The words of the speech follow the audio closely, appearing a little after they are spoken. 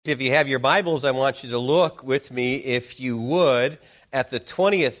If you have your Bibles, I want you to look with me, if you would, at the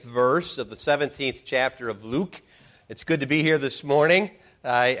 20th verse of the 17th chapter of Luke. It's good to be here this morning.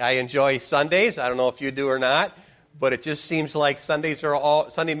 I enjoy Sundays. I don't know if you do or not, but it just seems like Sunday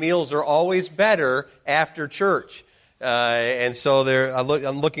meals are always better after church. And so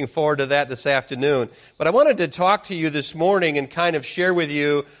I'm looking forward to that this afternoon. But I wanted to talk to you this morning and kind of share with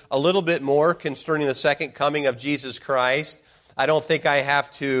you a little bit more concerning the second coming of Jesus Christ. I don't think I have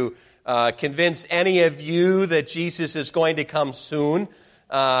to convince any of you that Jesus is going to come soon.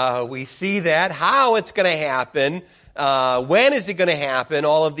 We see that, how it's going to happen, when is it going to happen.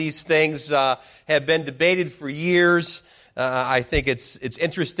 All of these things have been debated for years. I think it's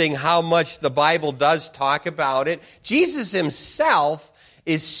interesting how much the Bible does talk about it. Jesus himself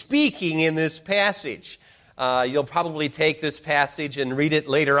is speaking in this passage. You'll probably take this passage and read it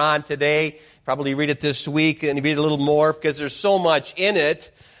later on today. Probably read it this week and read a little more because there's so much in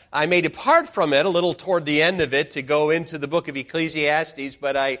it. I may depart from it a little toward the end of it to go into the book of Ecclesiastes,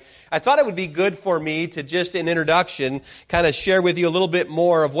 but I thought it would be good for me to just in introduction kind of share with you a little bit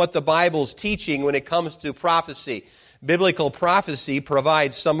more of what the Bible's teaching when it comes to prophecy. Biblical prophecy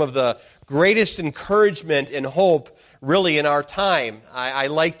provides some of the greatest encouragement and hope really in our time. I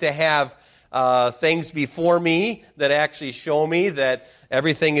like to have things before me that actually show me that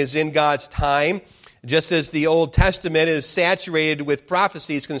everything is in God's time. Just as the Old Testament is saturated with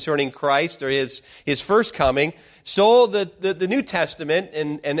prophecies concerning Christ or his first coming, so the New Testament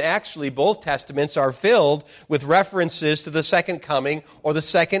and actually both Testaments are filled with references to the second coming or the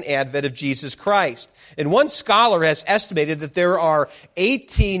second advent of Jesus Christ. And one scholar has estimated that there are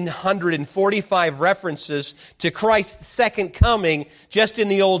 1,845 references to Christ's second coming just in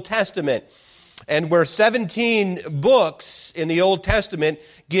the Old Testament. And where 17 books in the Old Testament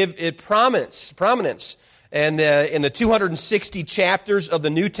give it prominence. And in the 260 chapters of the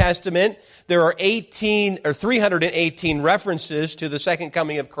New Testament, there are 318 references to the second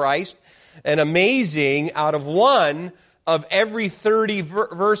coming of Christ. And amazing, out of one of every 30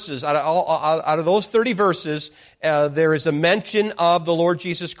 verses, out of those 30 verses, there is a mention of the Lord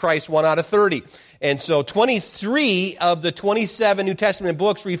Jesus Christ, 1 out of 30. And so 23 of the 27 New Testament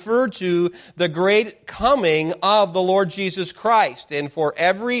books refer to the great coming of the Lord Jesus Christ. And for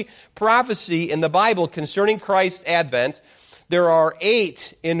every prophecy in the Bible concerning Christ's advent, there are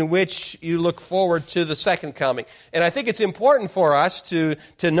 8 in which you look forward to the second coming. And I think it's important for us to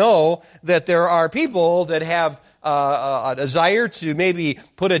know that there are people that have a desire to maybe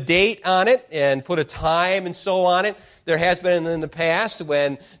put a date on it and put a time and so on it. There has been in the past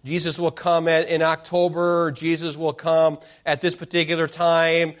when Jesus will come in October, or Jesus will come at this particular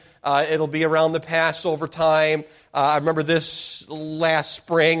time. It'll be around the Passover time. I remember this last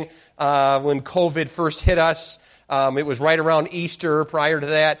spring when COVID first hit us. It was right around Easter prior to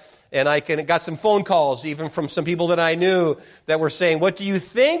that. And I got some phone calls even from some people that I knew that were saying, what do you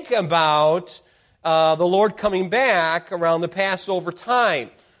think about the Lord coming back around the Passover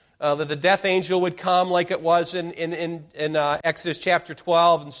time? That the death angel would come like it was in Exodus chapter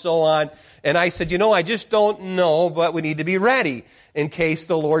 12 and so on. And I said, I just don't know, but we need to be ready in case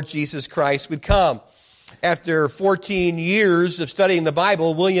the Lord Jesus Christ would come. After 14 years of studying the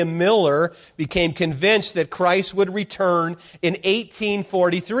Bible, William Miller became convinced that Christ would return in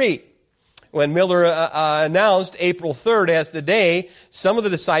 1843. When Miller announced April 3rd as the day, some of the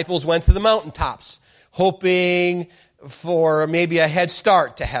disciples went to the mountaintops, hoping for maybe a head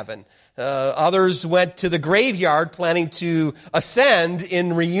start to heaven. Others went to the graveyard planning to ascend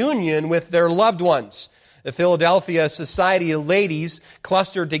in reunion with their loved ones. The Philadelphia Society of Ladies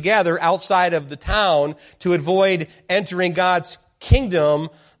clustered together outside of the town to avoid entering God's kingdom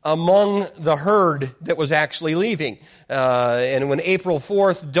among the herd that was actually leaving. And when April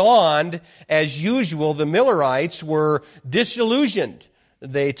 4th dawned, as usual, the Millerites were disillusioned.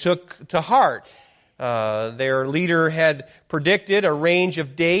 They took to heart. Their leader had predicted a range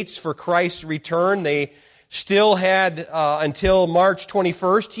of dates for Christ's return. They still had until March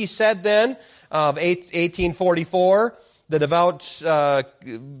 21st, he said then, of 1844. The devout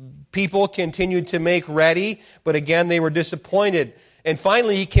people continued to make ready, but again, they were disappointed. And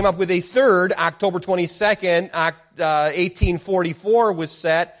finally, he came up with a third, October 22nd, 1844 was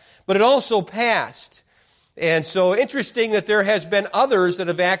set, but it also passed. And so interesting that there has been others that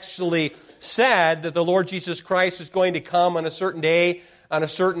have actually said that the Lord Jesus Christ is going to come on a certain day, on a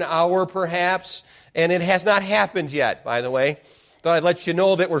certain hour perhaps, and it has not happened yet, by the way. Thought I'd let you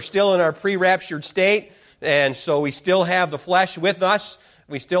know that we're still in our pre-raptured state, and so we still have the flesh with us.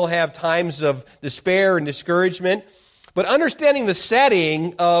 We still have times of despair and discouragement. But understanding the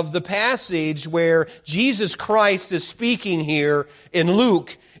setting of the passage where Jesus Christ is speaking here in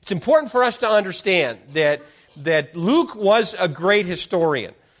Luke It's important for us to understand that Luke was a great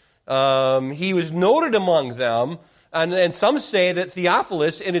historian. He was noted among them, and some say that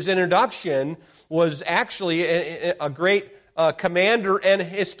Theophilus, in his introduction, was actually a great commander and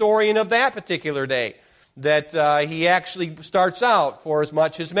historian of that particular day. That he actually starts out, for as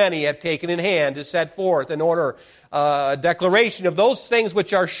much as many have taken in hand to set forth in order a declaration of those things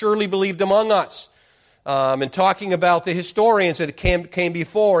which are surely believed among us. And talking about the historians that came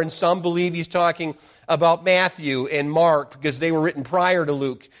before, and some believe he's talking about Matthew and Mark because they were written prior to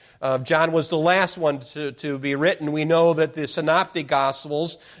Luke. John was the last one to be written. We know that the synoptic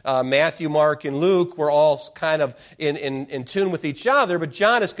gospels, Matthew, Mark, and Luke, were all kind of in tune with each other, but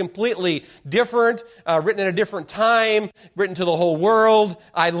John is completely different, written at a different time, written to the whole world.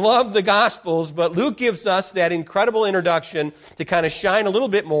 I love the gospels, but Luke gives us that incredible introduction to kind of shine a little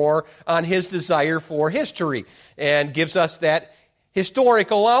bit more on his desire for history and gives us that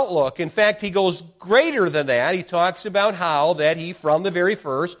historical outlook. In fact, he goes greater than that. He talks about how that he, from the very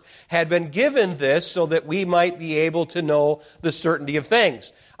first, had been given this so that we might be able to know the certainty of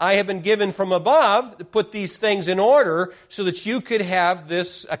things. I have been given from above to put these things in order so that you could have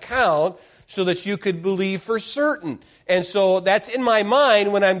this account, so that you could believe for certain. And so that's in my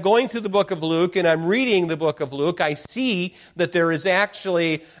mind when I'm going through the book of Luke and I'm reading the book of Luke. I see that there is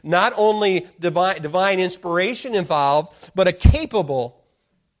actually not only divine inspiration involved, but a capable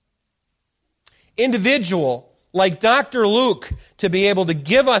individual like Dr. Luke to be able to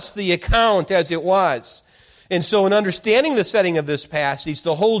give us the account as it was. And so in understanding the setting of this passage,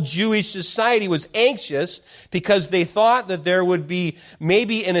 the whole Jewish society was anxious because they thought that there would be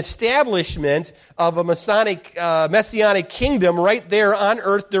maybe an establishment of a messianic kingdom right there on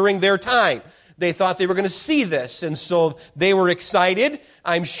earth during their time. They thought they were going to see this, and so they were excited.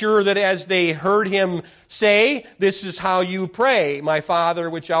 I'm sure that as they heard him say, "This is how you pray, my Father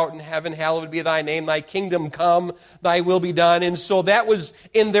which art in heaven, hallowed be thy name, thy kingdom come, thy will be done." And so that was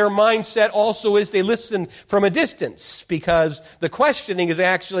in their mindset also as they listened from a distance, because the questioning is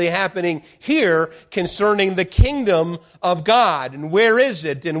actually happening here concerning the kingdom of God, and where is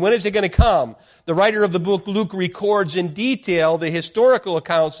it, and when is it going to come? The writer of the book, Luke, records in detail the historical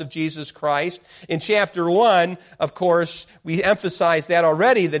accounts of Jesus Christ. In chapter 1, of course, we emphasized that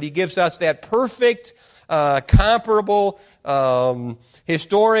already, that he gives us that perfect, comparable,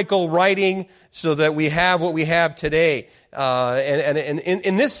 historical writing so that we have what we have today. And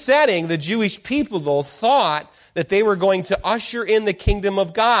in this setting, the Jewish people, though, thought that they were going to usher in the kingdom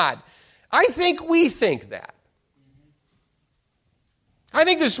of God. I think we think that. I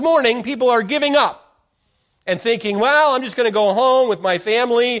think this morning people are giving up and thinking, well, I'm just going to go home with my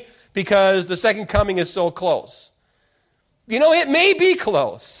family because the second coming is so close. You know, it may be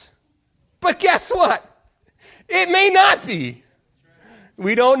close, but guess what? It may not be.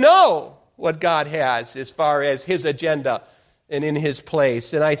 We don't know what God has as far as his agenda and in his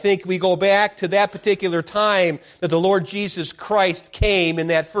place. And I think we go back to that particular time that the Lord Jesus Christ came in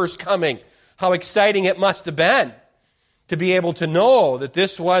that first coming. How exciting it must have been to be able to know that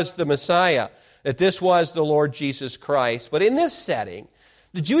this was the Messiah, that this was the Lord Jesus Christ. But in this setting,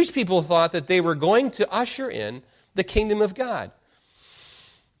 the Jewish people thought that they were going to usher in the kingdom of God.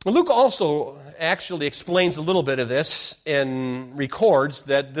 Luke also actually explains a little bit of this and records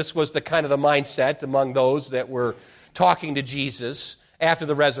that this was the kind of the mindset among those that were talking to Jesus after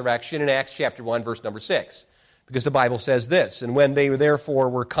the resurrection in Acts chapter 1, verse number 6. Because the Bible says this, "And when they therefore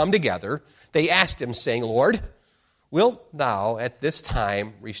were come together, they asked him, saying, Lord, wilt thou at this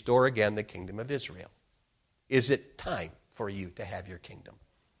time restore again the kingdom of Israel?" Is it time for you to have your kingdom?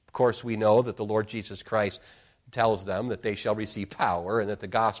 Of course, we know that the Lord Jesus Christ tells them that they shall receive power and that the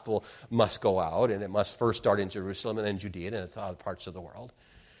gospel must go out and it must first start in Jerusalem and in Judea and in other parts of the world.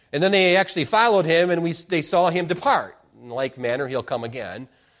 And then they actually followed him and they saw him depart. In like manner, he'll come again.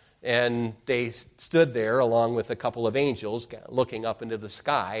 And they stood there along with a couple of angels looking up into the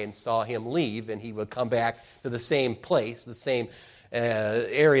sky and saw him leave, and he would come back to the same place, the same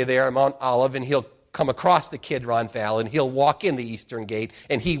area there, Mount Olive, and he'll come across the Kidron Valley, and he'll walk in the eastern gate,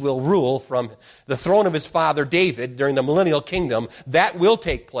 and he will rule from the throne of his father David during the millennial kingdom. That will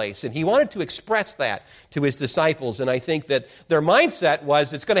take place, and he wanted to express that to his disciples, and I think that their mindset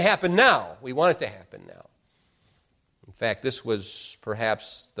was, it's going to happen now. We want it to happen now. In fact, this was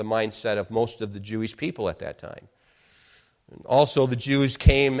perhaps the mindset of most of the Jewish people at that time. And also, the Jews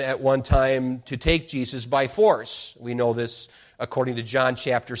came at one time to take Jesus by force. We know this according to John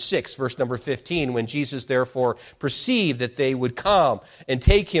chapter 6, verse number 15, when Jesus therefore perceived that they would come and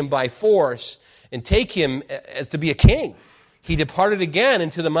take him by force and take him as to be a king. He departed again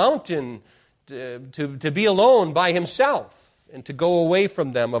into the mountain to be alone by himself. and to go away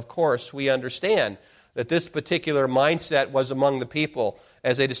from them. Of course, we understand that this particular mindset was among the people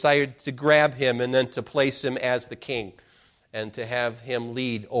as they decided to grab him and then to place him as the king and to have him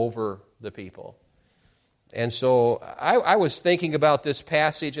lead over the people. And so I was thinking about this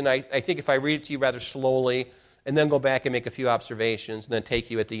passage, and I think if I read it to you rather slowly and then go back and make a few observations and then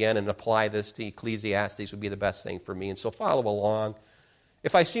take you at the end and apply this to Ecclesiastes would be the best thing for me. And so follow along.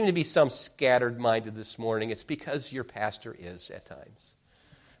 If I seem to be some scattered-minded this morning, it's because your pastor is at times.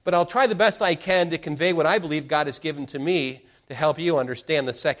 But I'll try the best I can to convey what I believe God has given to me to help you understand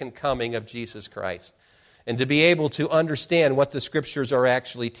the second coming of Jesus Christ and to be able to understand what the Scriptures are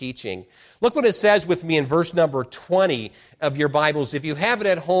actually teaching. Look what it says with me in verse number 20 of your Bibles. If you have it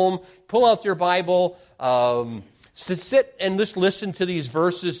at home, pull out your Bible, sit and just listen to these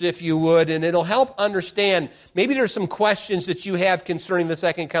verses if you would, and it'll help understand. Maybe there's some questions that you have concerning the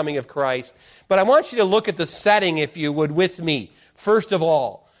second coming of Christ. But I want you to look at the setting, if you would, with me. First of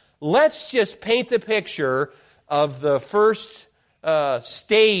all, let's just paint the picture of the first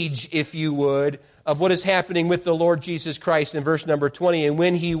stage, if you would, of what is happening with the Lord Jesus Christ in verse number 20. And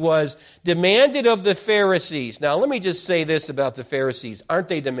when he was demanded of the Pharisees. Now, let me just say this about the Pharisees. Aren't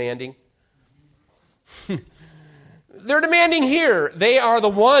they demanding? They're demanding here. They are the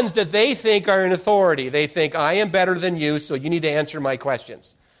ones that they think are in authority. They think, I am better than you, so you need to answer my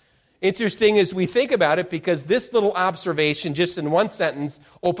questions. Interesting as we think about it, because this little observation, just in one sentence,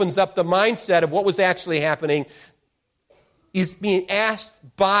 opens up the mindset of what was actually happening, is being asked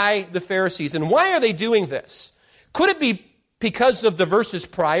by the Pharisees. And why are they doing this? Could it be because of the verses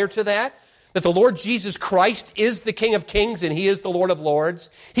prior to that the Lord Jesus Christ is the King of Kings and he is the Lord of Lords?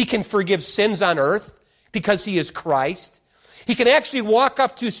 He can forgive sins on earth because he is Christ. He can actually walk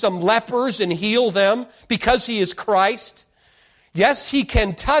up to some lepers and heal them because he is Christ. Yes, he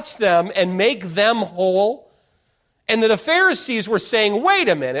can touch them and make them whole. And the Pharisees were saying, wait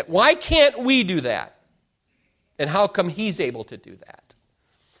a minute, why can't we do that? And how come he's able to do that?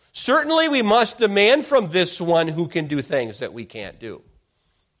 Certainly we must demand from this one who can do things that we can't do.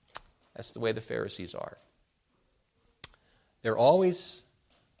 That's the way the Pharisees are. They're always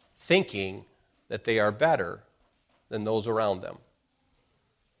thinking that they are better than those around them.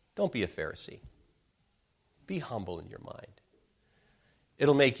 Don't be a Pharisee. Be humble in your mind.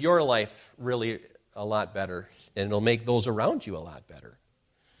 It'll make your life really a lot better, and it'll make those around you a lot better.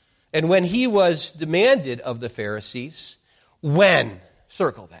 And when he was demanded of the Pharisees,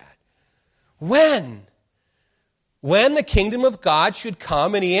 circle that, when the kingdom of God should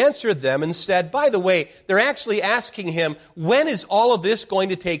come, and he answered them and said, by the way, they're actually asking him, when is all of this going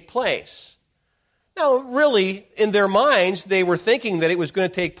to take place? Now, really, in their minds, they were thinking that it was going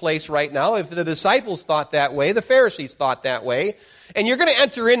to take place right now. If the disciples thought that way, the Pharisees thought that way. And you're going to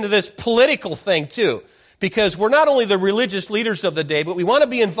enter into this political thing, too. Because we're not only the religious leaders of the day, but we want to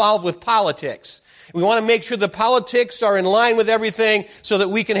be involved with politics. We want to make sure the politics are in line with everything so that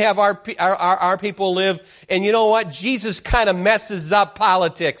we can have our people live. And you know what? Jesus kind of messes up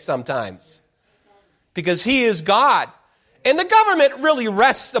politics sometimes. Because he is God. And the government really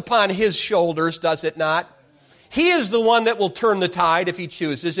rests upon his shoulders, does it not? He is the one that will turn the tide if he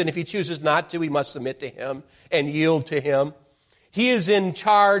chooses. And if he chooses not to, we must submit to him and yield to him. He is in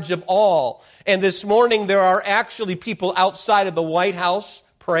charge of all. And this morning there are actually people outside of the White House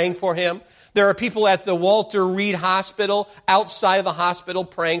praying for him. There are people at the Walter Reed Hospital, outside of the hospital,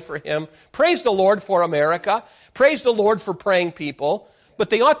 praying for him. Praise the Lord for America. Praise the Lord for praying people.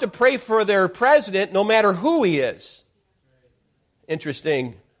 But they ought to pray for their president no matter who he is.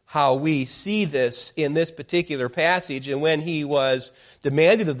 Interesting how we see this in this particular passage. And when he was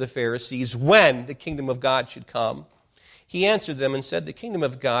demanded of the Pharisees when the kingdom of God should come, he answered them and said, the kingdom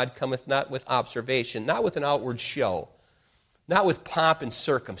of God cometh not with observation, not with an outward show, not with pomp and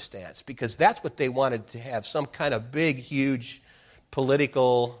circumstance, because that's what they wanted to have, some kind of big, huge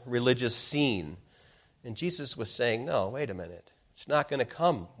political, religious scene. And Jesus was saying, no, wait a minute. It's not going to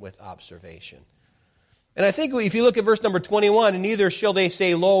come with observation. And I think if you look at verse number 21, and neither shall they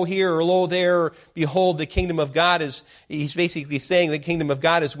say, lo here or lo there, or behold, the kingdom of God is, he's basically saying the kingdom of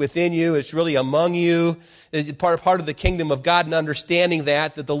God is within you, it's really among you. It's part of the kingdom of God, and understanding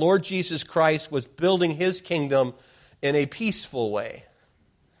that the Lord Jesus Christ was building his kingdom in a peaceful way.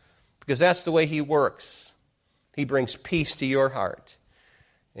 Because that's the way he works. He brings peace to your heart.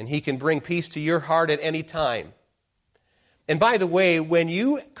 And he can bring peace to your heart at any time. And by the way, when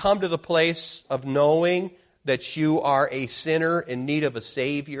you come to the place of knowing that you are a sinner in need of a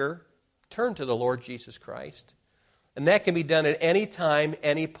Savior, turn to the Lord Jesus Christ. And that can be done at any time,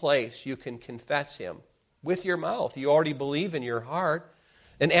 any place. You can confess him with your mouth. You already believe in your heart.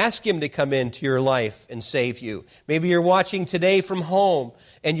 and ask Him to come into your life and save you. Maybe you're watching today from home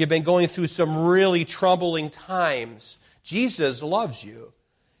and you've been going through some really troubling times. Jesus loves you.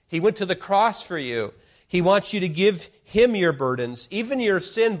 He went to the cross for you. He wants you to give Him your burdens, even your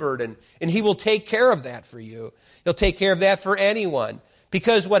sin burden, and He will take care of that for you. He'll take care of that for anyone.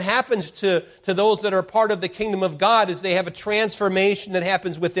 Because what happens to those that are part of the kingdom of God is they have a transformation that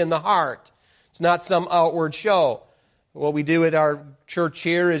happens within the heart. It's not some outward show. What we do at our church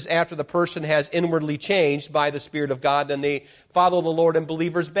here is after the person has inwardly changed by the Spirit of God, then they follow the Lord in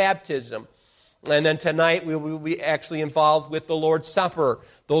believer's baptism. And then tonight we will be actually involved with the Lord's Supper.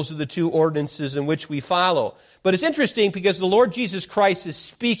 Those are the two ordinances in which we follow. But it's interesting because the Lord Jesus Christ is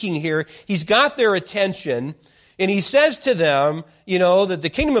speaking here. He's got their attention, and He says to them, that the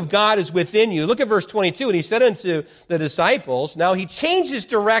kingdom of God is within you. Look at verse 22. And He said unto the disciples, now He changes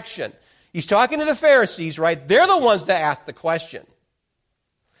direction. He's talking to the Pharisees, right? They're the ones that ask the question.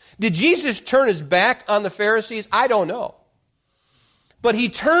 Did Jesus turn His back on the Pharisees? I don't know. But He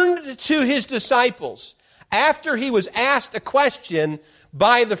turned to His disciples after He was asked a question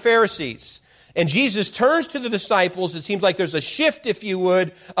by the Pharisees. And Jesus turns to the disciples. It seems like there's a shift, if you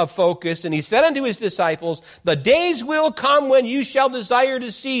would, of focus. And He said unto His disciples, the days will come when you shall desire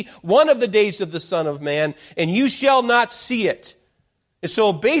to see one of the days of the Son of Man, and you shall not see it. And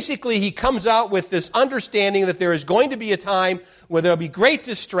so basically He comes out with this understanding that there is going to be a time where there will be great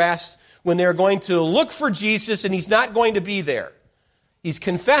distress, when they're going to look for Jesus and He's not going to be there. He's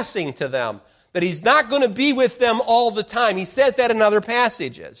confessing to them that He's not going to be with them all the time. He says that in other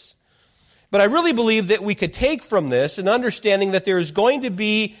passages. But I really believe that we could take from this an understanding that there is going to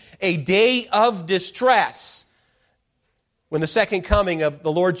be a day of distress when the second coming of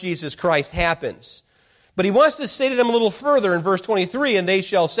the Lord Jesus Christ happens. But He wants to say to them a little further in verse 23, and they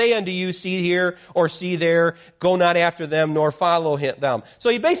shall say unto you, see here or see there, go not after them, nor follow them. So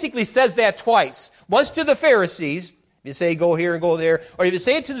He basically says that twice. Once to the Pharisees, you say go here and go there, or if you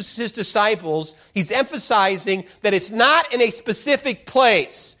say it to His disciples, He's emphasizing that it's not in a specific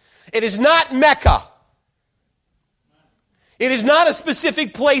place. It is not Mecca. It is not a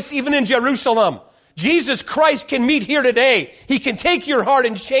specific place even in Jerusalem. Jesus Christ can meet here today. He can take your heart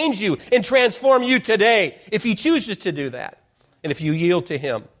and change you and transform you today if He chooses to do that and if you yield to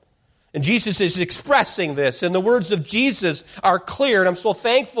Him. And Jesus is expressing this, and the words of Jesus are clear, and I'm so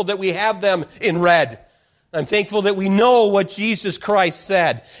thankful that we have them in red. I'm thankful that we know what Jesus Christ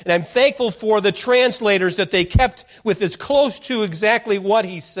said. And I'm thankful for the translators that they kept with as close to exactly what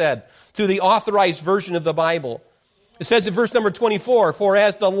He said through the authorized version of the Bible. It says in verse number 24, for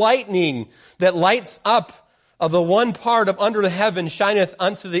as the lightning that lights up of the one part of under the heaven shineth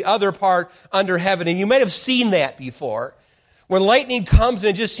unto the other part under heaven. And you might have seen that before, where lightning comes and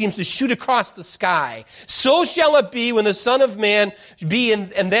it just seems to shoot across the sky. So shall it be when the Son of Man be in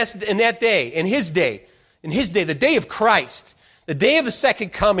that day, in His day, the day of Christ, the day of the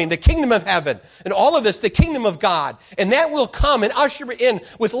second coming, the kingdom of heaven, and all of this, the kingdom of God. And that will come and usher in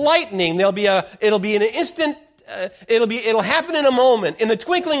with lightning. It'll be an instant. It'll happen in a moment, in the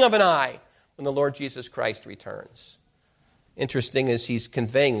twinkling of an eye, when the Lord Jesus Christ returns. Interesting as He's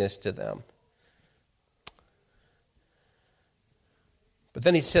conveying this to them. But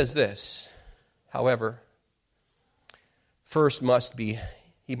then He says this, however, first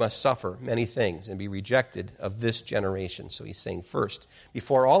He must suffer many things and be rejected of this generation. So He's saying first,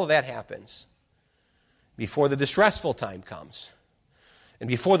 before all of that happens, before the distressful time comes, and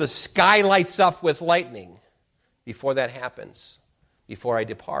before the sky lights up with lightning, before that happens, before I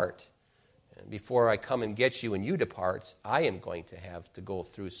depart, and before I come and get you and you depart, I am going to have to go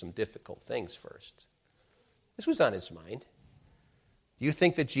through some difficult things first. This was on His mind. Do you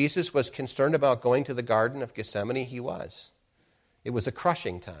think that Jesus was concerned about going to the Garden of Gethsemane? He was. It was a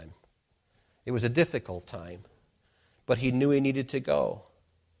crushing time. It was a difficult time. But He knew He needed to go.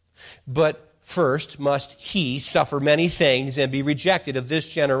 But first must He suffer many things and be rejected of this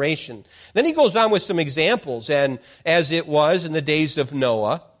generation. Then He goes on with some examples. And as it was in the days of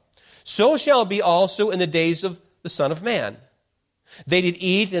Noah, so shall it be also in the days of the Son of Man. They did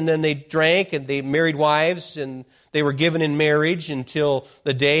eat, and then they drank, and they married wives, and they were given in marriage until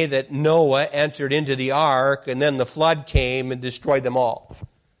the day that Noah entered into the ark, and then the flood came and destroyed them all.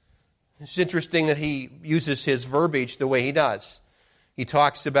 It's interesting that he uses his verbiage the way he does. He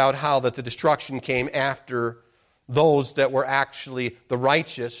talks about how that the destruction came after those that were actually the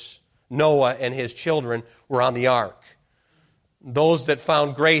righteous, Noah and his children, were on the ark. Those that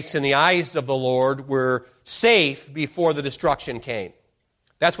found grace in the eyes of the Lord were safe before the destruction came.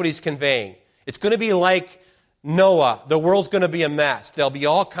 That's what he's conveying. It's going to be like Noah. The world's going to be a mess. There'll be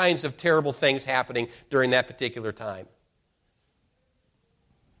all kinds of terrible things happening during that particular time.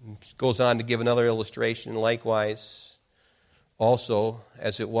 It goes on to give another illustration. Likewise, also,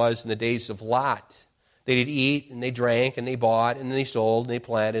 as it was in the days of Lot, they did eat, and they drank, and they bought, and they sold, and they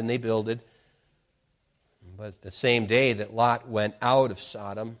planted, and they builded. But the same day that Lot went out of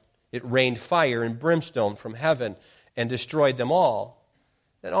Sodom, it rained fire and brimstone from heaven and destroyed them all.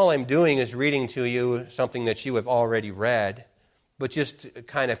 And all I'm doing is reading to you something that you have already read, but just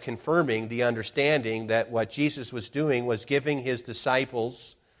kind of confirming the understanding that what Jesus was doing was giving his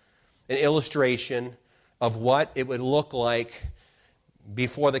disciples an illustration of what it would look like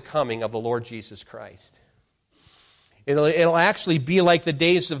before the coming of the Lord Jesus Christ. It'll actually be like the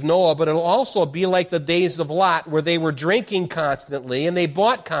days of Noah, but it'll also be like the days of Lot, where they were drinking constantly, and they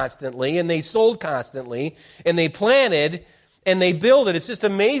bought constantly, and they sold constantly, and they planted, and they builded. It's just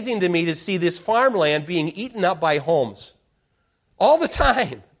amazing to me to see this farmland being eaten up by homes. All the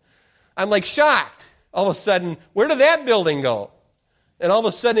time. I'm like shocked. All of a sudden, where did that building go? And all of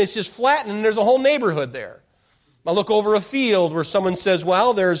a sudden, it's just flattened, and there's a whole neighborhood there. I look over a field where someone says,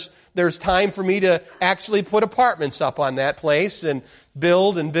 well, there's time for me to actually put apartments up on that place and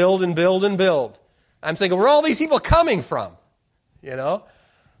build and build and build and build. I'm thinking, where are all these people coming from? You know,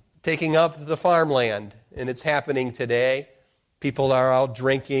 taking up the farmland. And it's happening today. People are out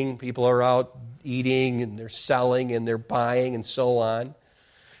drinking, people are out eating, and they're selling, and they're buying, and so on.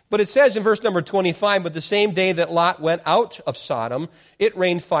 But it says in verse number 25, but the same day that Lot went out of Sodom, it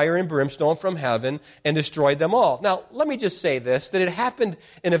rained fire and brimstone from heaven and destroyed them all. Now, let me just say this, that it happened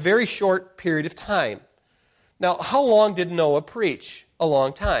in a very short period of time. Now, how long did Noah preach? A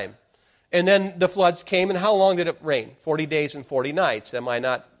long time. And then the floods came, and how long did it rain? 40 days and 40 nights. Am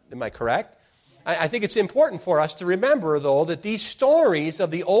I correct? I think it's important for us to remember, though, that these stories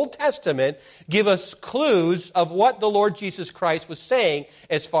of the Old Testament give us clues of what the Lord Jesus Christ was saying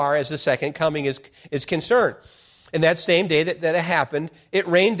as far as the second coming is concerned. And that same day that it happened, it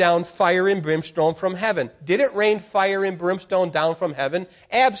rained down fire and brimstone from heaven. Did it rain fire and brimstone down from heaven?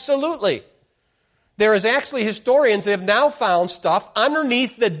 Absolutely. There is actually historians that have now found stuff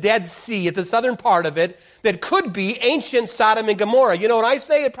underneath the Dead Sea at the southern part of it that could be ancient Sodom and Gomorrah. You know what I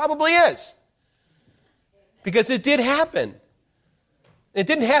say? It probably is. Because it did happen. It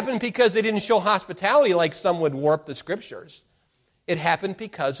didn't happen because they didn't show hospitality like some would warp the Scriptures. It happened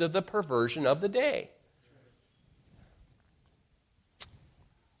because of the perversion of the day.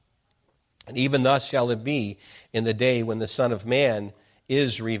 And even thus shall it be in the day when the Son of Man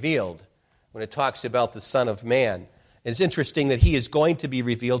is revealed. When it talks about the Son of Man, it's interesting that he is going to be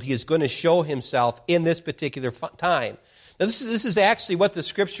revealed. He is going to show himself in this particular time. Now, this is actually what the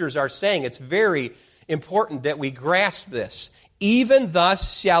Scriptures are saying. It's very important that we grasp this. Even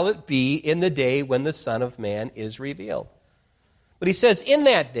thus shall it be in the day when the Son of Man is revealed. But he says, in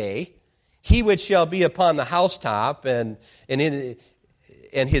that day, he which shall be upon the housetop and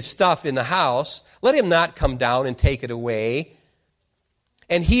his stuff in the house, let him not come down and take it away.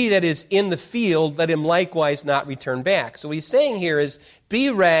 And he that is in the field, let him likewise not return back. So what he's saying here is,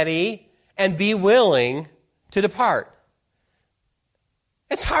 be ready and be willing to depart.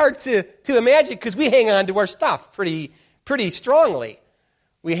 It's hard to imagine because we hang on to our stuff pretty strongly.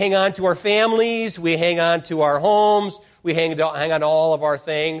 We hang on to our families, we hang on to our homes, we hang on to all of our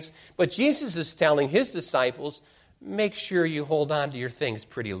things. But Jesus is telling his disciples, make sure you hold on to your things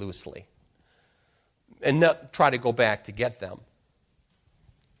pretty loosely and not try to go back to get them.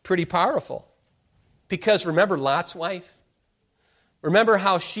 Pretty powerful. Because remember Lot's wife? Remember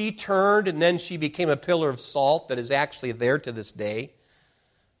how she turned and then she became a pillar of salt that is actually there to this day?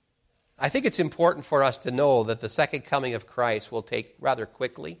 I think it's important for us to know that the second coming of Christ will take rather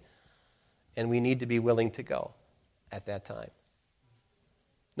quickly, and we need to be willing to go at that time.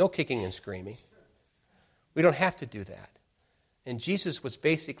 No kicking and screaming. We don't have to do that. And Jesus was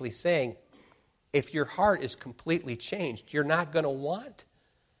basically saying, if your heart is completely changed, you're not going to want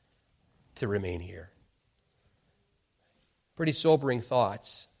to remain here. Pretty sobering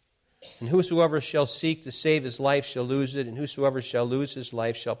thoughts. And whosoever shall seek to save his life shall lose it, and whosoever shall lose his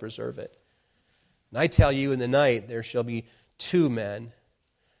life shall preserve it. And I tell you, in the night there shall be two men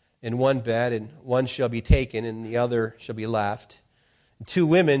in one bed, and one shall be taken, and the other shall be left. And two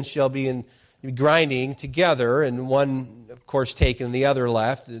women shall be grinding together, and one, of course, taken, and the other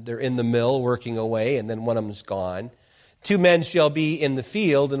left. They're in the mill working away, and then one of them is gone. Two men shall be in the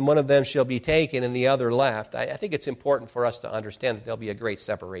field, and one of them shall be taken, and the other left. I think it's important for us to understand that there'll be a great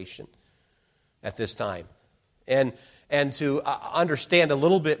separation at this time. And to understand a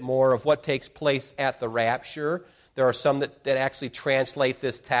little bit more of what takes place at the rapture. There are some that actually translate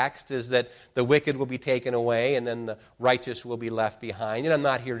this text as that the wicked will be taken away and then the righteous will be left behind. And I'm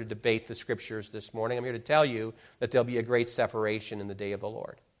not here to debate the Scriptures this morning. I'm here to tell you that there'll be a great separation in the day of the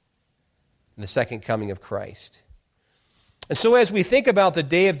Lord. and the second coming of Christ. And so as we think about the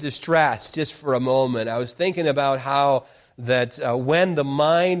day of distress, just for a moment, I was thinking about how that when the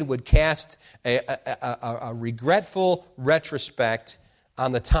mind would cast a regretful retrospect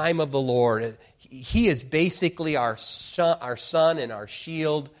on the time of the Lord, He is basically our son and our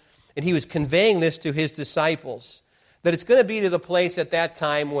shield. And He was conveying this to His disciples, that it's going to be to the place at that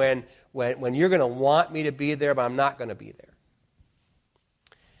time when you're going to want me to be there, but I'm not going to be there.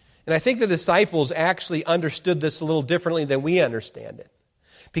 And I think the disciples actually understood this a little differently than we understand it,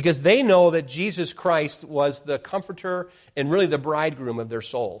 because they know that Jesus Christ was the comforter and really the bridegroom of their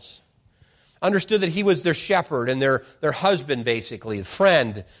souls. Understood that He was their shepherd and their husband, basically,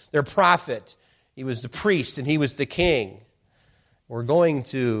 friend, their prophet. He was the priest and He was the king. We're going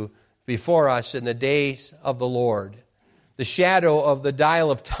to before us in the days of the Lord. The shadow of the dial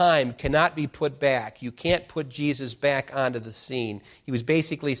of time cannot be put back. You can't put Jesus back onto the scene. He was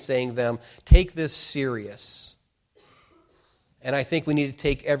basically saying to them, take this serious. And I think we need to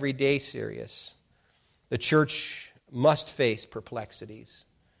take every day serious. The church must face perplexities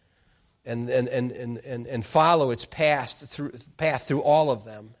and follow its path through all of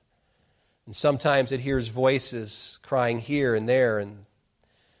them. And sometimes it hears voices crying here and there, and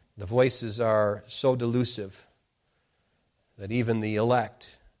the voices are so delusive that even the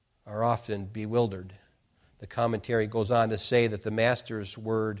elect are often bewildered. The commentary goes on to say that the Master's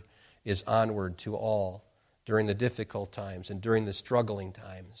word is onward to all during the difficult times and during the struggling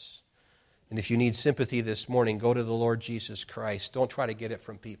times. And if you need sympathy this morning, go to the Lord Jesus Christ. Don't try to get it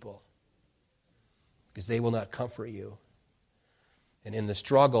from people, because they will not comfort you. And in the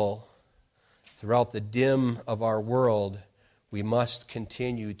struggle, throughout the dim of our world, we must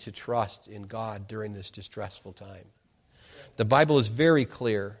continue to trust in God during this distressful time. The Bible is very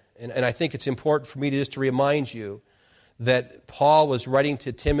clear, and I think it's important for me to remind you that Paul was writing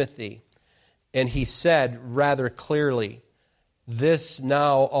to Timothy, and he said rather clearly, this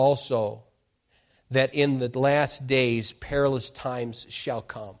now also, that in the last days perilous times shall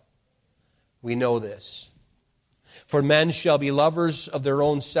come. We know this. For men shall be lovers of their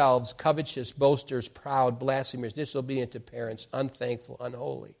own selves, covetous, boasters, proud, blasphemers, disobedient to parents, unthankful,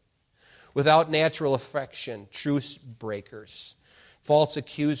 unholy, without natural affection, truce breakers, false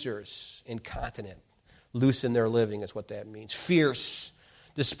accusers, incontinent, loose in their living is what that means, fierce,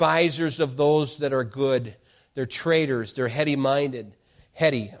 despisers of those that are good, they're traitors, they're high-minded,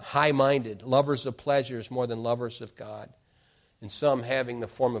 lovers of pleasures more than lovers of God, and some having the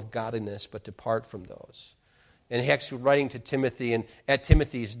form of godliness, but depart from those. And he actually writing to Timothy, and at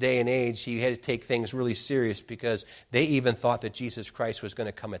Timothy's day and age, he had to take things really serious because they even thought that Jesus Christ was going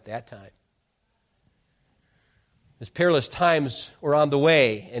to come at that time. These perilous times were on the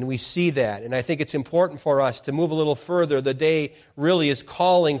way, and we see that. And I think it's important for us to move a little further. The day really is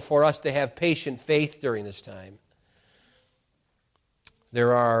calling for us to have patient faith during this time.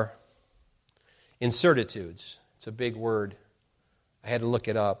 There are incertitudes. It's a big word. I had to look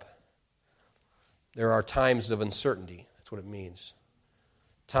it up. There are times of uncertainty. That's what it means.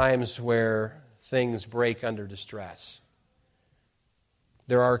 Times where things break under distress.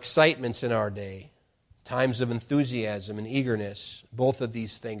 There are excitements in our day. Times of enthusiasm and eagerness. Both of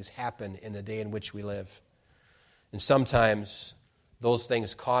these things happen in the day in which we live. And sometimes those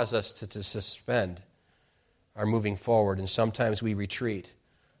things cause us to suspend our moving forward. And sometimes we retreat.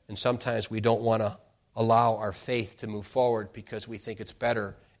 And sometimes we don't want to allow our faith to move forward because we think it's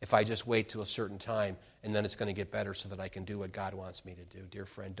better if I just wait till a certain time and then it's going to get better so that I can do what God wants me to do. Dear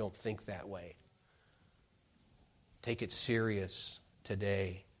friend, don't think that way. Take it serious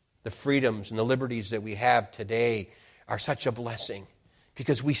today. The freedoms and the liberties that we have today are such a blessing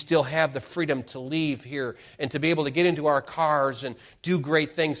because we still have the freedom to leave here and to be able to get into our cars and do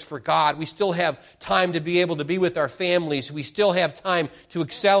great things for God. We still have time to be able to be with our families. We still have time to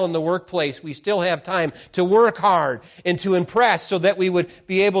excel in the workplace. We still have time to work hard and to impress so that we would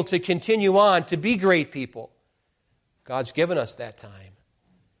be able to continue on to be great people. God's given us that time.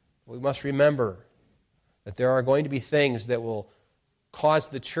 We must remember that there are going to be things that will cause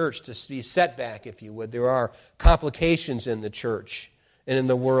the church to be set back, if you would. There are complications in the church and in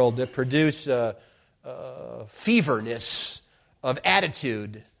the world that produce a feverness of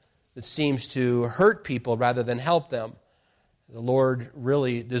attitude that seems to hurt people rather than help them. The Lord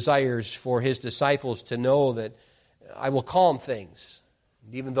really desires for His disciples to know that I will calm things.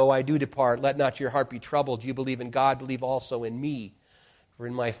 And even though I do depart, let not your heart be troubled. You believe in God, believe also in me. For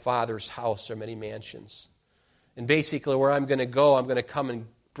in my Father's house are many mansions. And basically where I'm going to go, I'm going to come and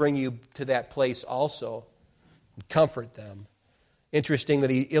bring you to that place also and comfort them. Interesting that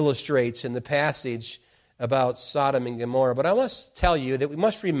he illustrates in the passage about Sodom and Gomorrah. But I must tell you that we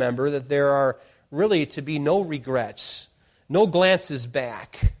must remember that there are really to be no regrets, no glances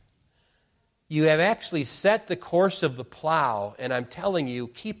back. You have actually set the course of the plow, and I'm telling you,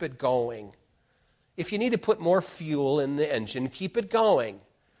 keep it going. If you need to put more fuel in the engine, keep it going.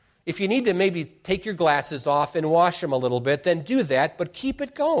 If you need to maybe take your glasses off and wash them a little bit, then do that, but keep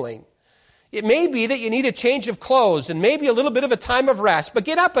it going. It may be that you need a change of clothes and maybe a little bit of a time of rest, but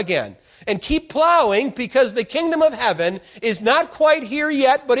get up again and keep plowing, because the kingdom of heaven is not quite here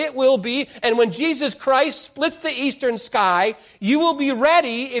yet, but it will be. And when Jesus Christ splits the eastern sky, you will be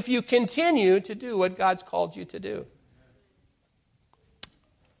ready if you continue to do what God's called you to do.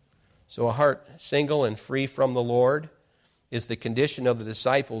 So a heart single and free from the Lord is the condition of the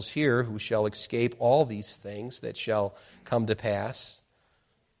disciples here, who shall escape all these things that shall come to pass.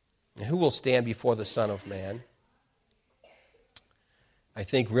 And who will stand before the Son of Man? I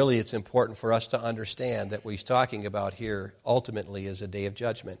think really it's important for us to understand that what he's talking about here ultimately is a day of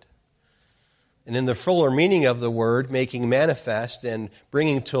judgment. And in the fuller meaning of the word, making manifest and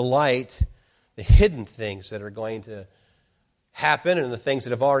bringing to light the hidden things that are going to happen, and the things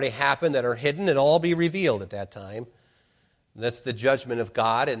that have already happened that are hidden, it'll all be revealed at that time. And that's the judgment of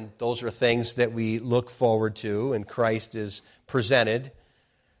God, and those are things that we look forward to, and Christ is presented.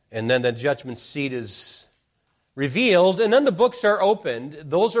 And then the judgment seat is revealed, and then the books are opened.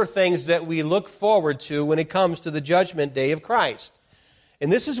 Those are things that we look forward to when it comes to the judgment day of Christ.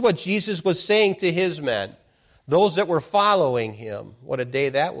 And this is what Jesus was saying to his men, those that were following him. What a day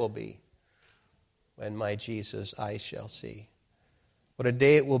that will be. When my Jesus I shall see. What a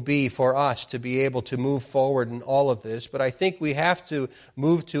day it will be for us to be able to move forward in all of this. But I think we have to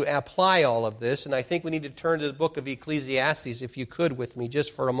move to apply all of this. And I think we need to turn to the book of Ecclesiastes, if you could, with me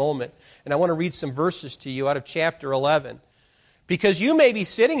just for a moment. And I want to read some verses to you out of chapter 11. Because you may be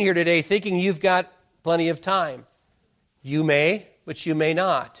sitting here today thinking you've got plenty of time. You may, but you may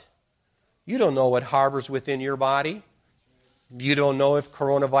not. You don't know what harbors within your body. You don't know if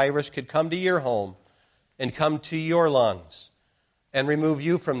coronavirus could come to your home and come to your lungs and remove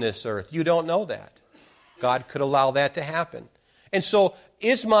you from this earth. You don't know that. God could allow that to happen. And so,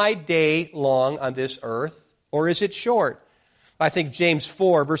 is my day long on this earth, or is it short? I think James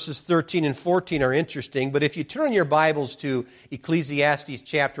 4, verses 13 and 14 are interesting, but if you turn your Bibles to Ecclesiastes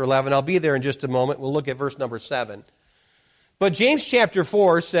chapter 11, I'll be there in just a moment. We'll look at verse number 7. But James chapter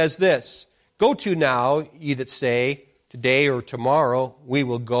 4 says this, "Go to now, ye that say, today or tomorrow we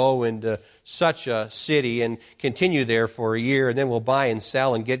will go into such a city and continue there for a year, and then we'll buy and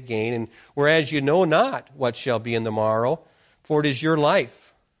sell and get gain. And whereas you know not what shall be in the morrow, for it is your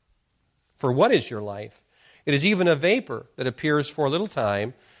life. For what is your life? It is even a vapor that appears for a little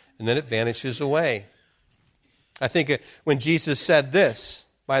time, and then it vanishes away." I think when Jesus said this,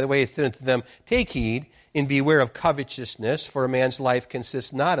 by the way, he said unto them, "Take heed and beware of covetousness, for a man's life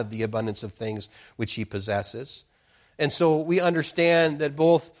consists not of the abundance of things which he possesses." And so we understand that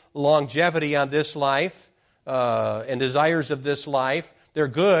both longevity on this life and desires of this life, they're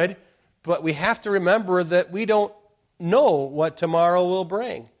good, but we have to remember that we don't know what tomorrow will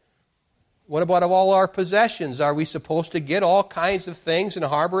bring. What about all our possessions? Are we supposed to get all kinds of things and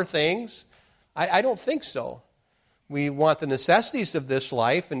harbor things? I don't think so. We want the necessities of this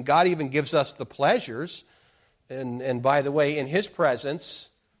life, and God even gives us the pleasures. And by the way, in His presence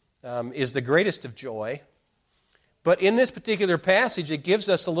is the greatest of joy. But in this particular passage, it gives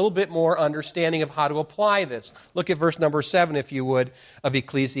us a little bit more understanding of how to apply this. Look at verse number 7, if you would, of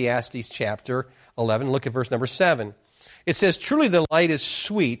Ecclesiastes chapter 11. Look at verse number 7. It says, "Truly the light is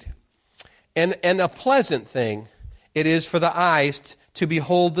sweet, and a pleasant thing it is for the eyes to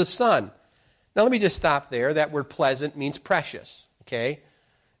behold the sun." Now let me just stop there. That word pleasant means precious, okay?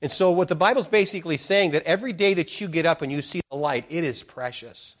 And so what the Bible's basically saying, that every day that you get up and you see the light, it is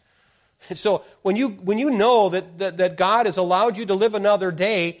precious. And so when you know that God has allowed you to live another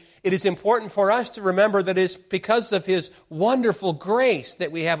day, it is important for us to remember that it's because of His wonderful grace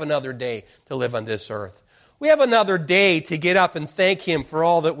that we have another day to live on this earth. We have another day to get up and thank Him for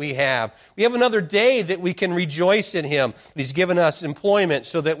all that we have. We have another day that we can rejoice in Him. He's given us employment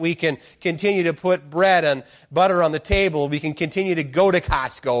so that we can continue to put bread and butter on the table. We can continue to go to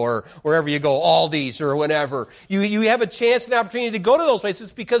Costco or wherever you go, Aldi's or whatever. You have a chance and opportunity to go to those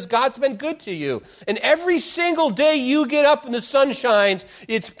places because God's been good to you. And every single day you get up and the sun shines,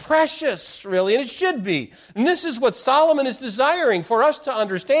 it's precious, really, and it should be. And this is what Solomon is desiring for us to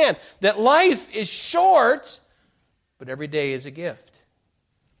understand, that life is short, but every day is a gift.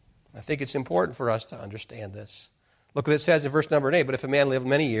 I think it's important for us to understand this. Look what it says in verse number 8. "But if a man live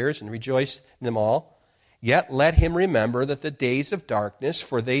many years and rejoice in them all, yet let him remember that the days of darkness,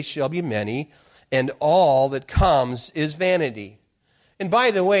 for they shall be many, and all that comes is vanity. And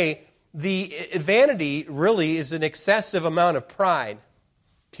by the way, the vanity really is an excessive amount of pride,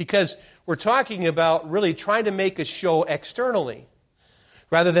 because we're talking about really trying to make a show externally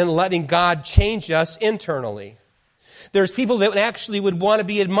rather than letting God change us internally. There's people that actually would want to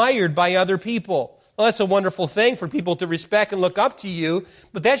be admired by other people. Well, that's a wonderful thing for people to respect and look up to you,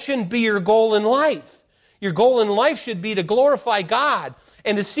 but that shouldn't be your goal in life. Your goal in life should be to glorify God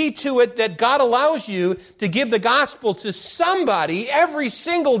and to see to it that God allows you to give the gospel to somebody every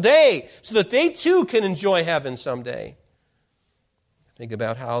single day so that they too can enjoy heaven someday. Think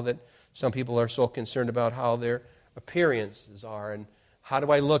about how that some people are so concerned about how their appearances are, and how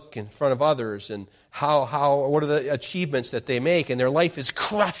do I look in front of others, and what are the achievements that they make, and their life is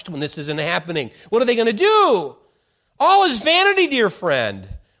crushed when this isn't happening. What are they going to do? All is vanity, dear friend.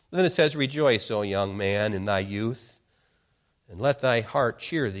 And then it says, rejoice, O young man, in thy youth, and let thy heart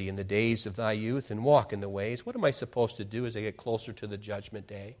cheer thee in the days of thy youth, and walk in the ways. What am I supposed to do as I get closer to the judgment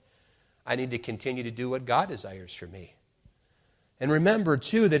day? I need to continue to do what God desires for me. And remember,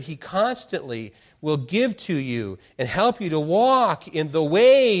 too, that He constantly will give to you and help you to walk in the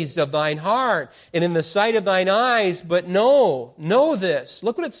ways of thine heart and in the sight of thine eyes. But know this.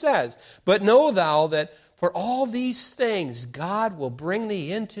 Look what it says. But know thou that for all these things God will bring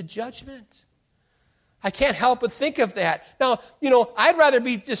thee into judgment. I can't help but think of that. Now, I'd rather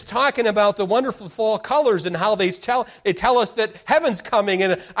be just talking about the wonderful fall colors and how they tell us that heaven's coming.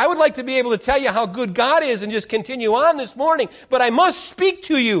 And I would like to be able to tell you how good God is and just continue on this morning. But I must speak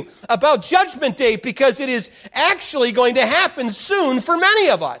to you about Judgment Day, because it is actually going to happen soon for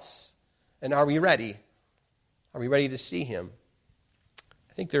many of us. And are we ready? Are we ready to see Him?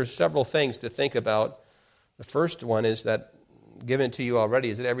 I think there's several things to think about. The first one is that, given to you already,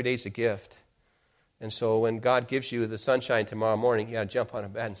 is that every day is a gift. And so when God gives you the sunshine tomorrow morning, you got to jump on a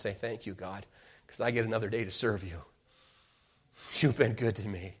bed and say, thank you, God, because I get another day to serve you. You've been good to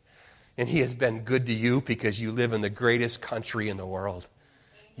me. And He has been good to you because you live in the greatest country in the world.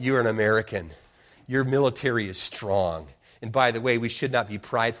 You're an American. Your military is strong. And by the way, we should not be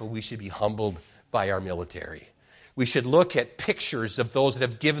prideful. We should be humbled by our military. We should look at pictures of those that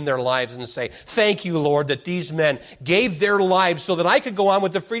have given their lives and say, thank you, Lord, that these men gave their lives so that I could go on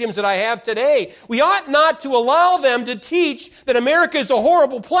with the freedoms that I have today. We ought not to allow them to teach that America is a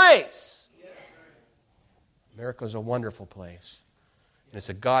horrible place. America is a wonderful place. And it's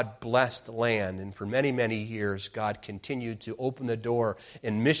a God-blessed land. And for many, many years, God continued to open the door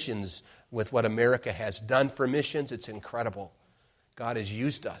in missions with what America has done for missions. It's incredible. God has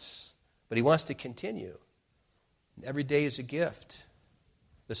used us, but He wants to continue. Every day is a gift.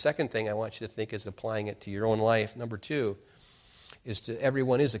 The second thing I want you to think is applying it to your own life. Number 2 is to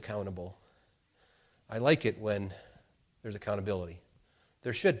everyone is accountable. I like it when there's accountability.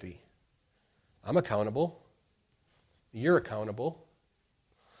 There should be. I'm accountable. You're accountable.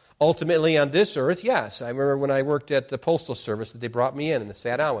 Ultimately on this earth, yes. I remember when I worked at the Postal Service that they brought me in and they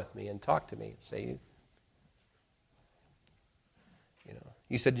sat down with me and talked to me and say,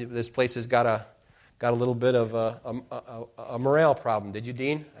 you said this place has got a little bit of a morale problem. Did you,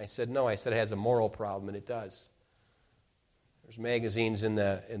 Dean? I said, no. I said it has a moral problem, and it does. There's magazines in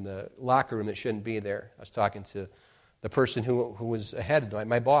the locker room that shouldn't be there. I was talking to the person who was ahead,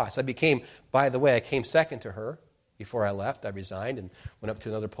 my boss. I came second to her before I left. I resigned and went up to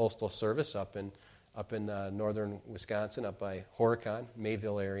another postal service up in northern Wisconsin, up by Horicon,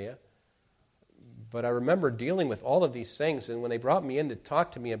 Mayville area. But I remember dealing with all of these things, and when they brought me in to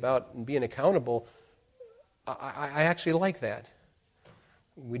talk to me about being accountable, I actually like that.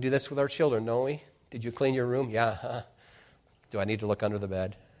 We do this with our children, don't we? Did you clean your room? Yeah. Huh? Do I need to look under the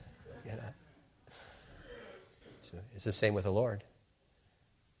bed? Yeah. So it's the same with the Lord.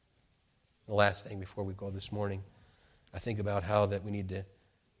 The last thing before we go this morning, I think about how that we need to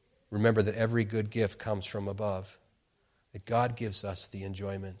remember that every good gift comes from above, that God gives us the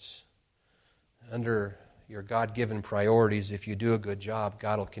enjoyments. Under your God-given priorities, if you do a good job,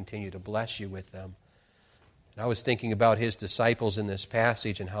 God will continue to bless you with them. And I was thinking about His disciples in this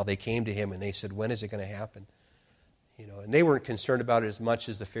passage and how they came to Him and they said, when is it going to happen? And they weren't concerned about it as much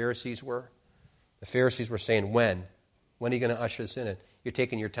as the Pharisees were. The Pharisees were saying, when? When are you going to usher us in it? You're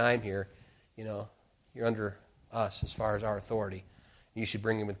taking your time here. You're under us as far as our authority. You should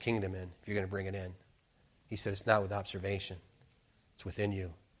bring the kingdom in if you're going to bring it in. He said, it's not with observation. It's within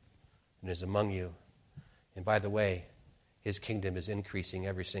you. And is among you. And by the way, His kingdom is increasing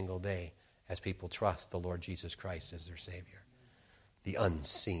every single day as people trust the Lord Jesus Christ as their Savior. The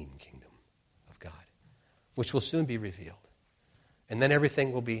unseen kingdom of God, which will soon be revealed. And then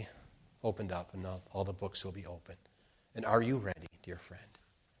everything will be opened up and all the books will be open. And are you ready, dear friend?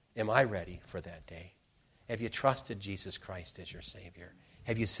 Am I ready for that day? Have you trusted Jesus Christ as your Savior?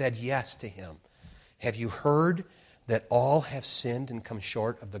 Have you said yes to Him? Have you heard that all have sinned and come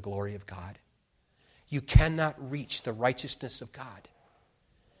short of the glory of God? You cannot reach the righteousness of God,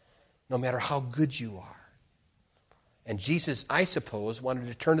 no matter how good you are. And Jesus, I suppose, wanted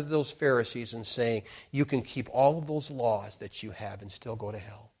to turn to those Pharisees and say, you can keep all of those laws that you have and still go to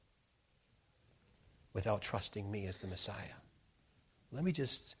hell without trusting me as the Messiah. Let me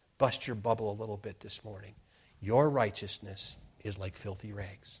just bust your bubble a little bit this morning. Your righteousness is like filthy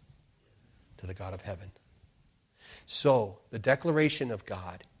rags to the God of heaven. So, the declaration of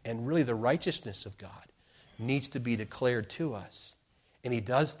God, and really the righteousness of God, needs to be declared to us. And He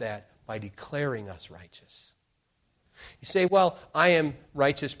does that by declaring us righteous. You say, well, I am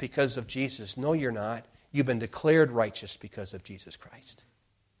righteous because of Jesus. No, you're not. You've been declared righteous because of Jesus Christ.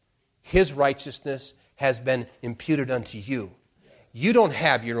 His righteousness has been imputed unto you. You don't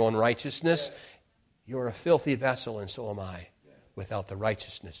have your own righteousness. You're a filthy vessel, and so am I, without the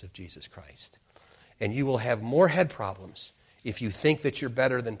righteousness of Jesus Christ. And you will have more head problems if you think that you're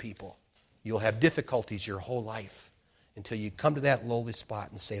better than people. You'll have difficulties your whole life until you come to that lowly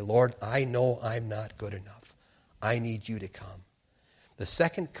spot and say, Lord, I know I'm not good enough. I need you to come. The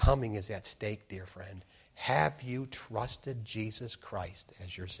second coming is at stake, dear friend. Have you trusted Jesus Christ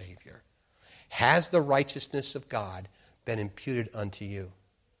as your Savior? Has the righteousness of God been imputed unto you?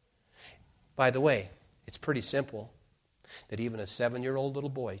 By the way, it's pretty simple that even a 7-year-old little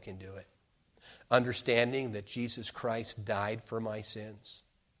boy can do it. Understanding that Jesus Christ died for my sins.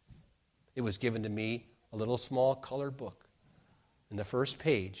 It was given to me, a little small colored book. And the first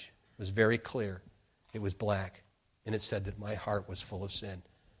page was very clear. It was black. And it said that my heart was full of sin.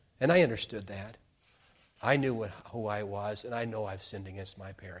 And I understood that. I knew who I was, and I know I've sinned against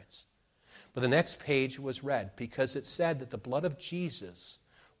my parents. But the next page was red because it said that the blood of Jesus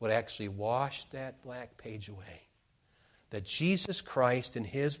would actually wash that black page away. That Jesus Christ and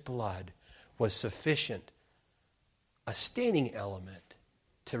His blood was sufficient, a staining element,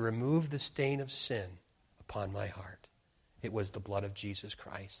 to remove the stain of sin upon my heart. It was the blood of Jesus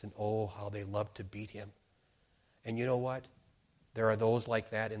Christ. And oh, how they loved to beat Him. And you know what? There are those like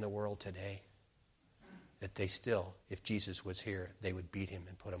that in the world today. That they still, if Jesus was here, they would beat Him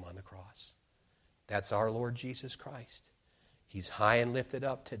and put Him on the cross. That's our Lord Jesus Christ. He's high and lifted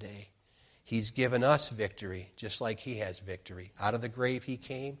up today. He's given us victory, just like He has victory. Out of the grave He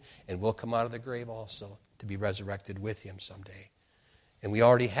came, and we'll come out of the grave also to be resurrected with Him someday. And we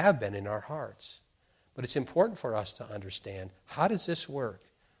already have been in our hearts. But it's important for us to understand, how does this work?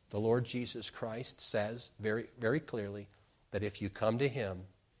 The Lord Jesus Christ says very, very clearly that if you come to Him,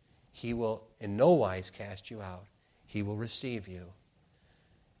 He will in no wise cast you out. He will receive you.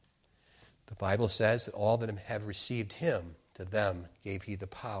 The Bible says that all that have received Him, to them gave He the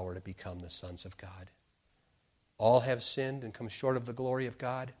power to become the sons of God. All have sinned and come short of the glory of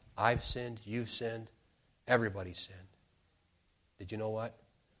God. I've sinned, you've sinned, everybody sinned. Did you know what?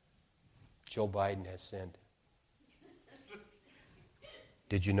 Joe Biden has sinned.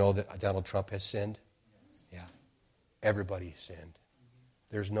 Did you know that Donald Trump has sinned? Yeah. Everybody sinned.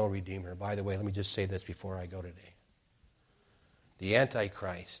 There's no Redeemer. By the way, let me just say this before I go today. The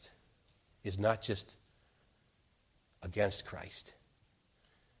Antichrist is not just against Christ.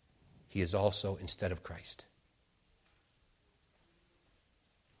 He is also instead of Christ.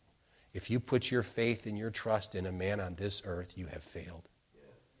 If you put your faith and your trust in a man on this earth, you have failed.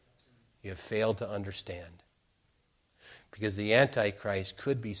 You have failed to understand. Because the Antichrist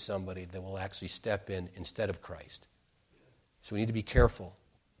could be somebody that will actually step in instead of Christ. So we need to be careful,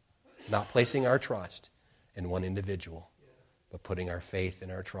 not placing our trust in one individual, but putting our faith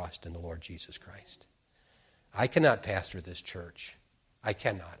and our trust in the Lord Jesus Christ. I cannot pastor this church. I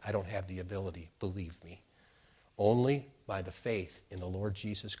cannot. I don't have the ability, believe me. Only by the faith in the Lord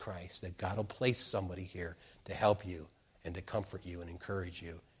Jesus Christ that God will place somebody here to help you and to comfort you and encourage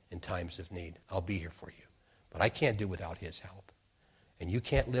you in times of need. I'll be here for you. But I can't do without His help. And you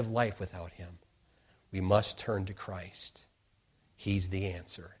can't live life without Him. We must turn to Christ. He's the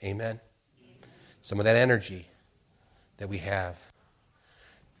answer. Amen? Some of that energy that we have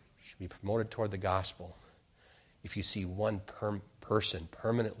should be promoted toward the gospel. If you see one person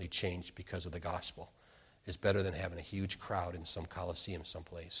permanently changed because of the gospel, is better than having a huge crowd in some coliseum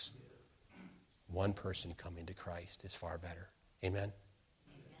someplace. One person coming to Christ is far better. Amen?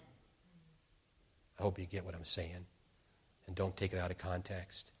 I hope you get what I'm saying. And don't take it out of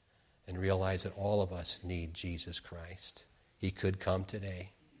context. And realize that all of us need Jesus Christ. He could come today.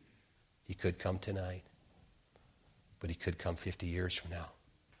 He could come tonight. But He could come 50 years from now.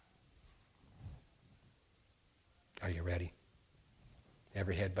 Are you ready?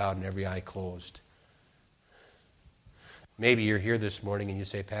 Every head bowed and every eye closed. Maybe you're here this morning and you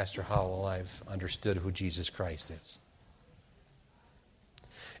say, Pastor Howell, I've understood who Jesus Christ is.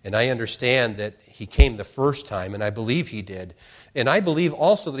 And I understand that he came the first time, and I believe he did. And I believe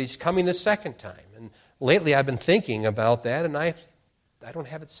also that he's coming the second time. And lately I've been thinking about that, and I don't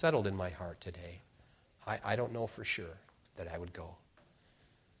have it settled in my heart today. I don't know for sure that I would go.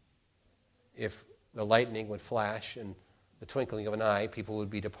 If the lightning would flash and the twinkling of an eye, people would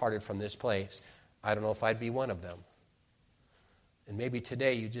be departed from this place, I don't know if I'd be one of them. And maybe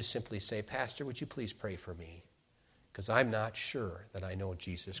today you just simply say, Pastor, would you please pray for me? Because I'm not sure that I know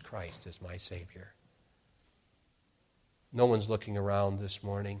Jesus Christ as my Savior. No one's looking around this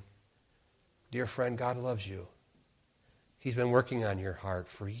morning. Dear friend, God loves you. He's been working on your heart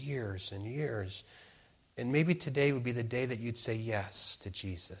for years and years. And maybe today would be the day that you'd say yes to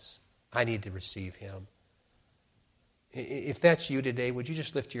Jesus. I need to receive him. If that's you today, would you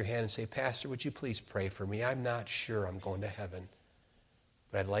just lift your hand and say, Pastor, would you please pray for me? I'm not sure I'm going to heaven,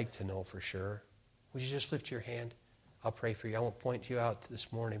 but I'd like to know for sure. Would you just lift your hand? I'll pray for you. I won't point you out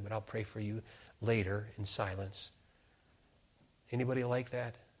this morning, but I'll pray for you later in silence. Anybody like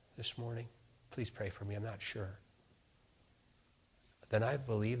that this morning? Please pray for me. I'm not sure. Then I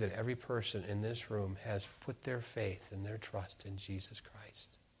believe that every person in this room has put their faith and their trust in Jesus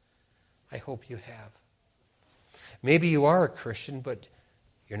Christ. I hope you have. Maybe you are a Christian, but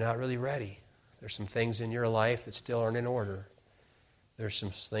you're not really ready. There's some things in your life that still aren't in order. There's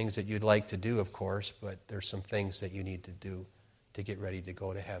some things that you'd like to do, of course, but there's some things that you need to do to get ready to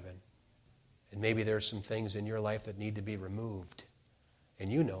go to heaven. And maybe there's some things in your life that need to be removed.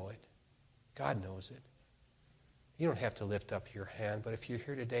 And you know it. God knows it. You don't have to lift up your hand, but if you're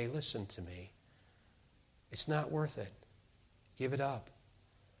here today, listen to me. It's not worth it. Give it up.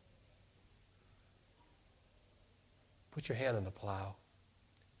 Put your hand on the plow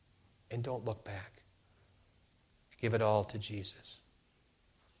and don't look back. Give it all to Jesus.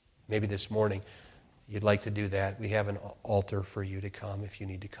 Maybe this morning you'd like to do that. We have an altar for you to come if you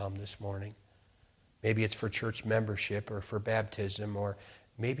need to come this morning. Maybe it's for church membership or for baptism, or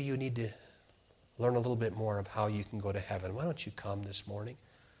maybe you need to learn a little bit more of how you can go to heaven. Why don't you come this morning?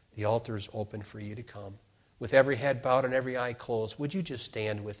 The altar is open for you to come. With every head bowed and every eye closed, would you just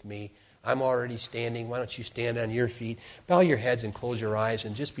stand with me? I'm already standing. Why don't you stand on your feet? Bow your heads and close your eyes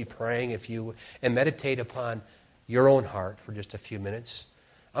and just be praying and meditate upon your own heart for just a few minutes.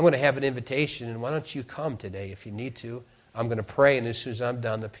 I'm going to have an invitation, and why don't you come today if you need to? I'm going to pray, and as soon as I'm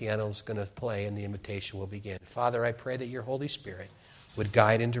done, the piano's going to play, and the invitation will begin. Father, I pray that your Holy Spirit would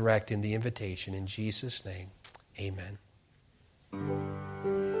guide and direct in the invitation. In Jesus' name, amen.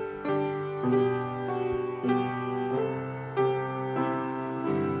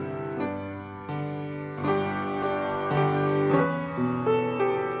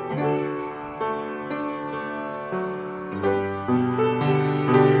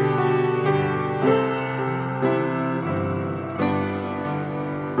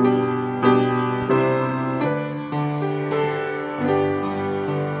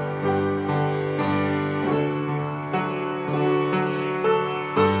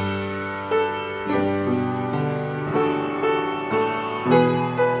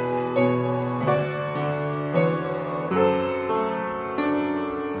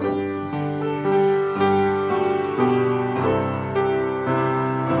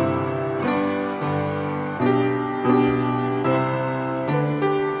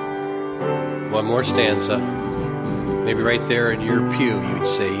 One more stanza. Maybe right there in your pew you'd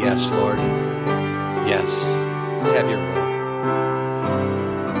say, yes, Lord. Yes, have your way.